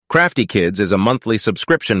CraftyKids is a monthly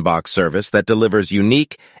subscription box service that delivers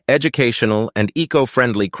unique, educational, and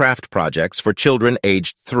eco-friendly craft projects for children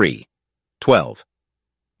aged 3-12.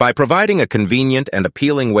 By providing a convenient and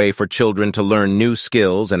appealing way for children to learn new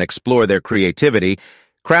skills and explore their creativity,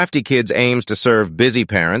 CraftyKids aims to serve busy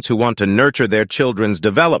parents who want to nurture their children's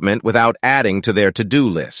development without adding to their to-do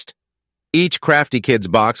list. Each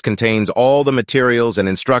CraftyKids box contains all the materials and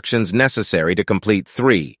instructions necessary to complete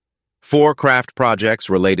 4 craft projects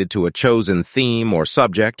related to a chosen theme or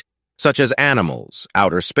subject, such as animals,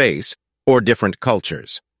 outer space, or different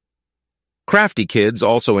cultures. CraftyKids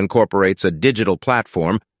also incorporates a digital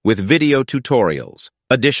platform with video tutorials,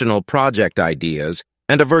 additional project ideas,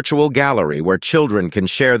 and a virtual gallery where children can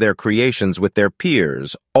share their creations with their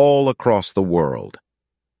peers all across the world.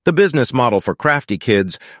 The business model for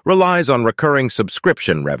CraftyKids relies on recurring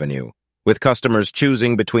subscription revenue, with customers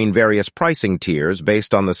choosing between various pricing tiers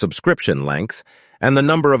based on the subscription length and the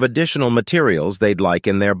number of additional materials they'd like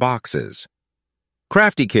in their boxes.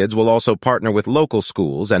 CraftyKids will also partner with local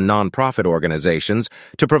schools and nonprofit organizations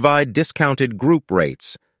to provide discounted group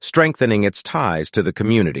rates, strengthening its ties to the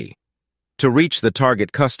community. To reach the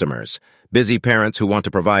target customers, busy parents who want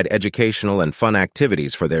to provide educational and fun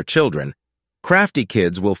activities for their children,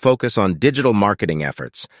 CraftyKids will focus on digital marketing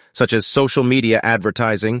efforts, such as social media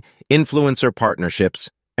advertising, influencer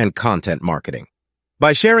partnerships, and content marketing.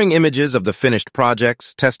 By sharing images of the finished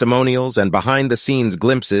projects, testimonials, and behind-the-scenes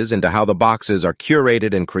glimpses into how the boxes are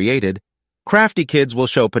curated and created, CraftyKids will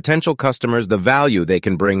show potential customers the value they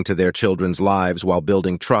can bring to their children's lives while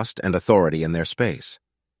building trust and authority in their space.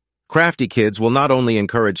 CraftyKids will not only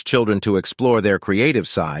encourage children to explore their creative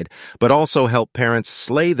side, but also help parents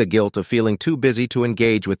slay the guilt of feeling too busy to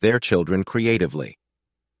engage with their children creatively.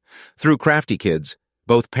 Through CraftyKids,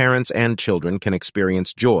 both parents and children can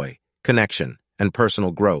experience joy, connection, and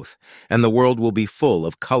personal growth, and the world will be full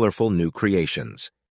of colorful new creations.